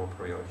on our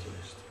priority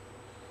list.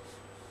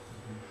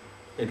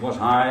 It was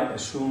high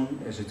as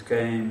soon as it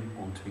came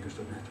on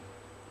tweakers.net.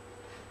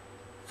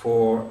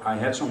 For I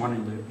had someone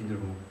in the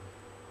room,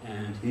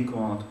 and he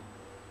got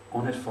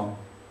on his phone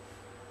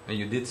And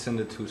you did send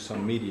it to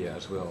some media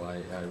as well,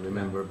 I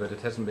remember, but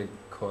it hasn't been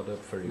caught up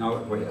very No,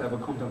 well. wait, I will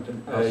come down to.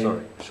 Oh,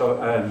 sorry. So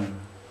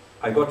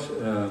I got.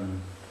 What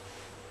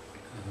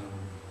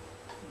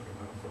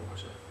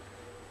was it?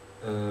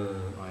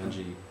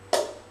 ING.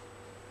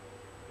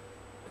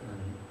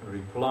 A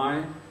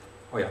reply.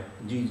 Oh yeah,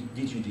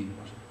 DGD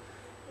was it.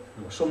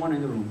 There was someone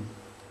in the room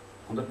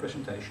on the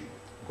presentation.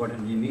 Got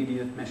an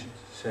immediate message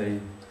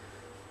saying,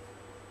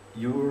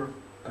 your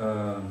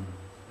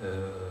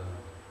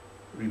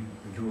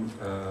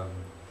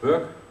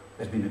work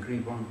has been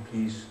agreed on,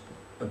 please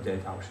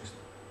update our system.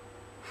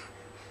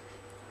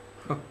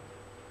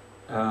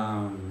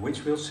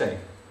 Which will say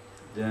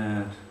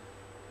that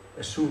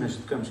as soon as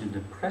it comes in the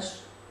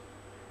press,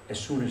 as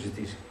soon as it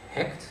is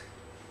hacked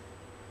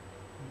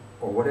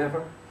or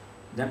whatever,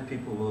 then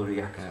people will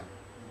react. Yeah.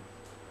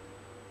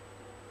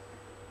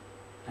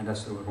 And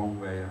that's the wrong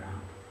way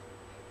around.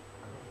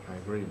 I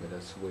agree, but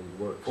that's the way it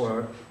works.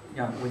 For,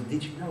 with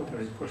digital,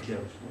 there is of course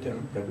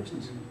their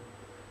business.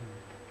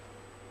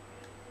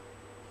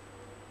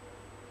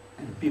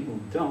 And people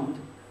don't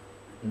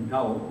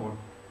know, or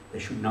they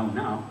should know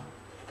now,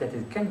 that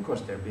it can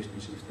cost their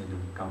business if they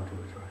don't count to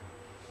it right.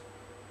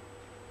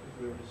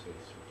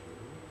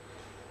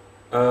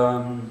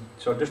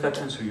 So does that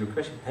answer your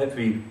question? Have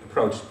we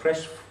approached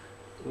press?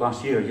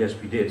 Last year, yes,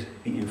 we did.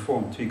 We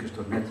informed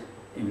tweakers.net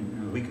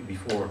in a week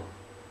before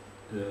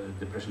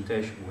the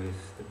presentation with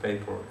the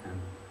paper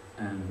and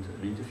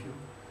an interview.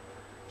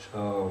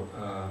 So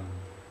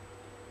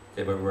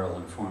they were well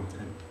informed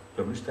and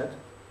published that.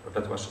 But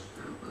that was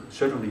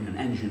certainly an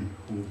engine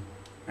who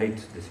made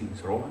the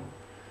things rolling.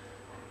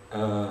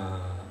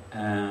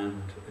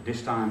 And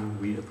this time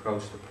we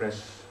approached the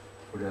press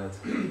for that,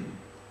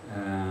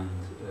 and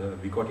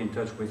we got in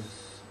touch with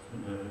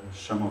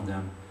some of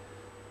them,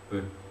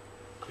 but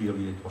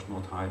clearly it was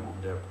not high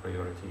on their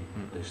priority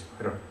list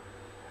either.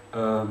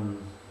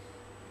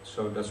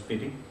 So that's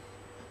pity.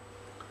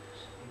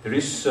 There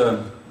is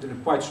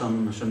quite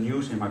some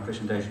news in my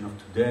presentation of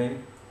today.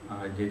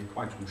 I did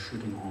quite some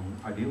shooting on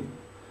Ideal,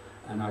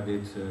 and I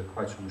did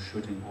quite some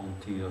shooting on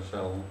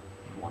TSL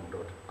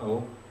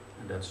 1.0,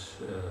 and that's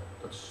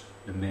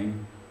the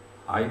main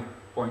high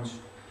points.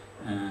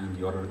 And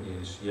the other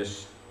is,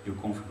 yes, your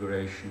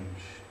configurations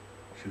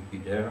should be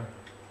there,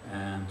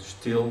 and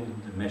still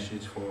the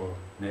message for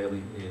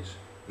Nelly is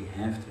we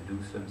have to do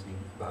something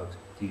about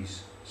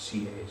these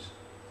CAs.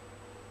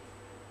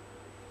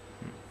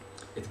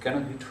 It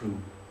cannot be true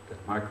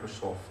that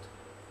Microsoft,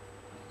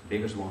 the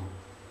biggest one,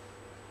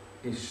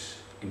 is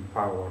in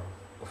power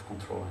of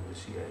controlling the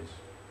CAs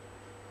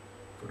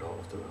for the whole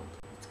of the world.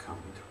 It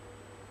can't be true.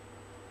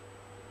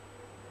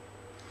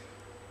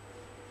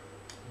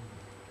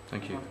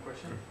 Thank you. One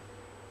question.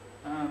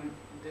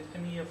 Did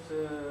any of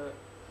the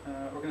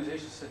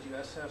organizations that you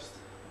assessed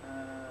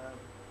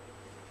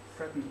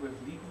threatened with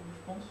legal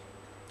response?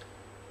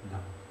 No.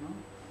 No?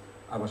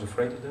 I was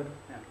afraid of that.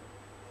 Yeah.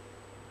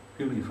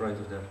 Really afraid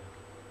of that.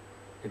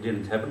 It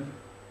didn't happen.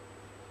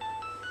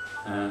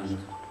 And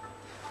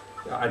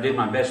I did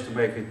my best to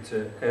make it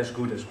as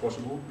good as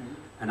possible.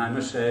 Mm-hmm. And I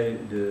must say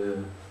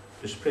the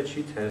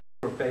spreadsheet has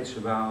 4 pages,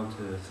 about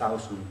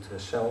 1,000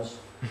 cells.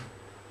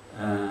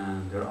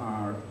 And there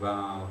are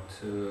about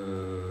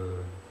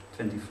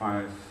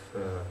 25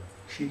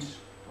 sheets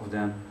of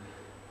them.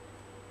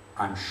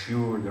 I'm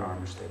sure there are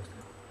mistakes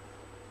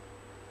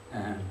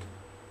there. And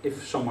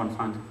if someone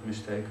finds a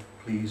mistake,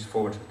 please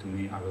forward it to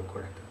me, I will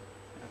correct it.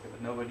 Okay,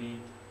 but nobody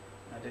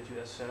that you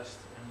assessed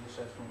and you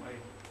said from, hey,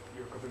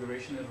 your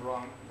configuration is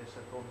wrong, they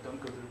said, well,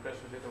 don't go to the press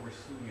with it or we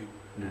sue you.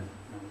 No.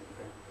 No,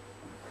 okay.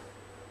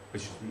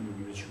 Which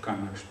you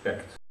kind of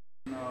expect.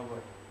 No,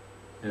 but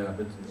Yeah,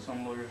 but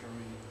some lawyers are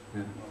really...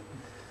 yeah. Well,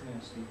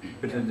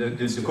 But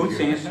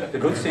the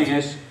good thing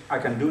is I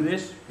can do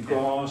this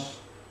because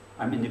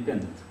I'm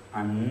independent.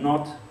 I'm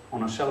not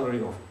on a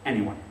salary of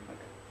anyone.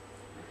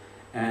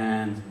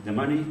 And the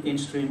money in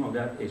stream of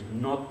that is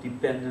not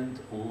dependent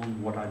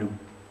on what I do.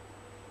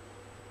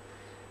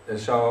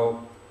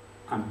 So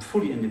I'm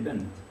fully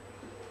independent.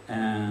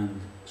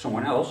 And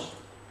someone else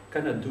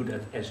cannot do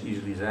that as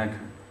easily as I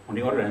can. On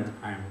the other hand,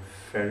 I'm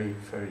very,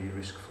 very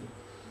riskful.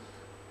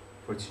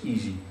 For it's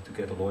easy to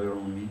get a lawyer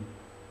on me.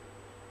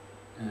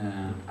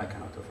 And I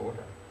cannot afford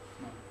that.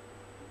 no.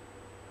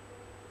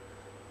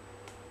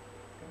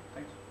 Okay,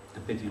 thanks.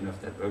 And pity enough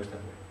that works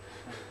that way.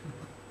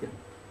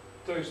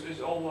 Teus,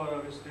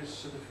 this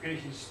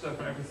certification stuff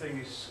and everything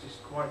is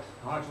quite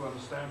hard to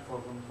understand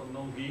for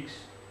non-geeks,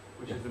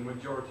 which is the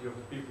majority of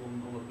the people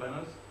on the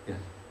planet. Yeah.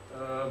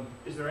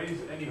 Is there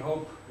any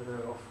hope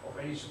of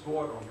any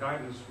support or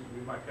guidance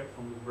we might get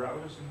from the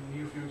browsers in the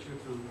near future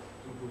to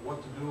what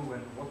to do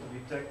and what to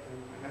detect and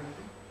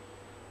everything?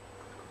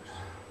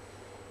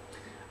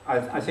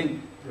 I think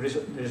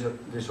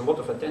there's a lot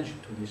of attention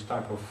to this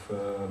type of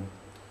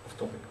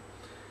topic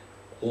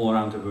all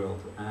around the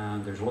world,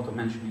 and there's a lot of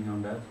mentioning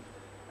on that.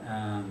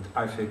 And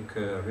I think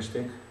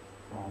Ristic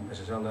from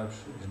SSL Labs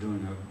is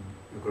doing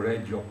a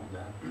great job on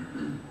that.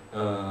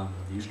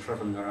 He's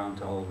traveling around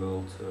the whole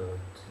world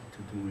to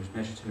do his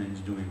message and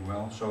he's doing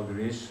well. So there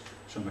is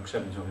some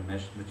acceptance of his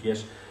message. But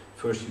yes,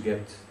 first you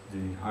get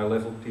the high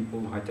level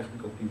people, high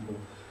technical people,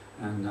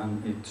 and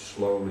then it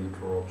slowly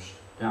drops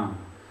down.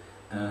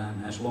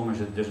 And as long as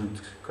it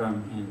doesn't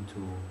come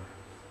into,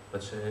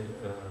 let's say,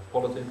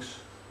 politics,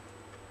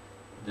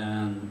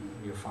 then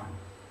you're fine.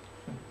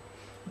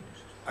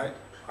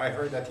 I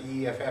heard that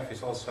the EFF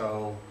is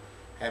also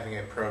having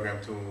a program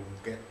to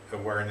get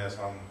awareness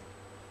on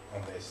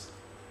this.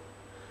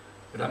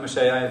 But I must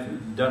say I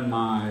have done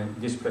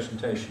this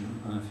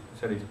presentation, I've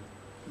said it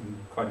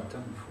quite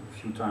a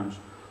few times,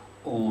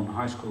 on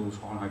high schools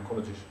or high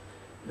colleges,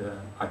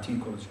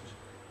 IT colleges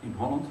in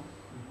Holland.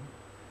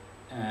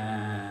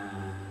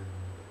 And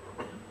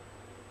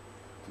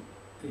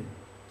it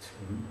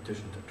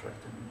doesn't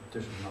attract them, it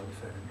doesn't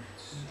motivate them.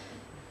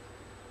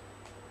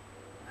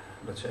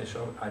 Let's say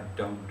so, I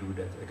don't do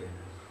that again.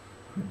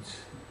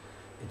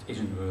 It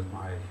isn't worth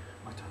my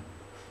time.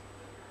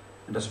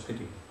 And that's a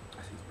pity,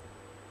 I think.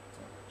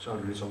 So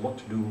there is a lot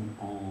to do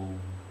on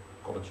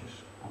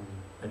colleges, on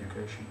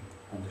education,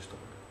 on this topic.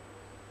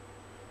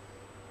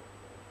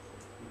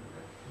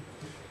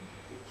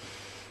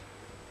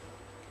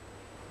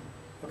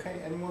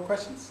 Okay, any more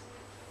questions?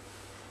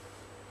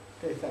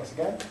 Okay, thanks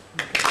again.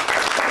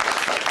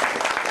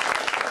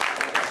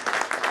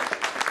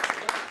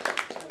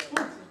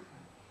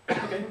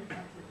 Okay.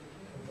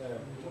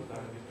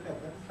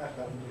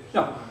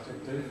 Yeah.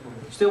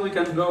 Still, we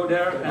can go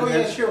there. And Oh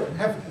yeah, sure.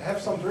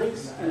 Have some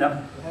drinks.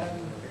 Yeah.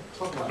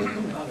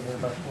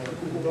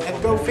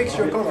 And go fix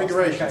your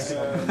configurations.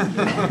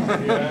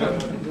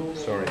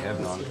 Sorry, have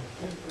none.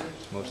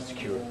 It's most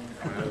secure.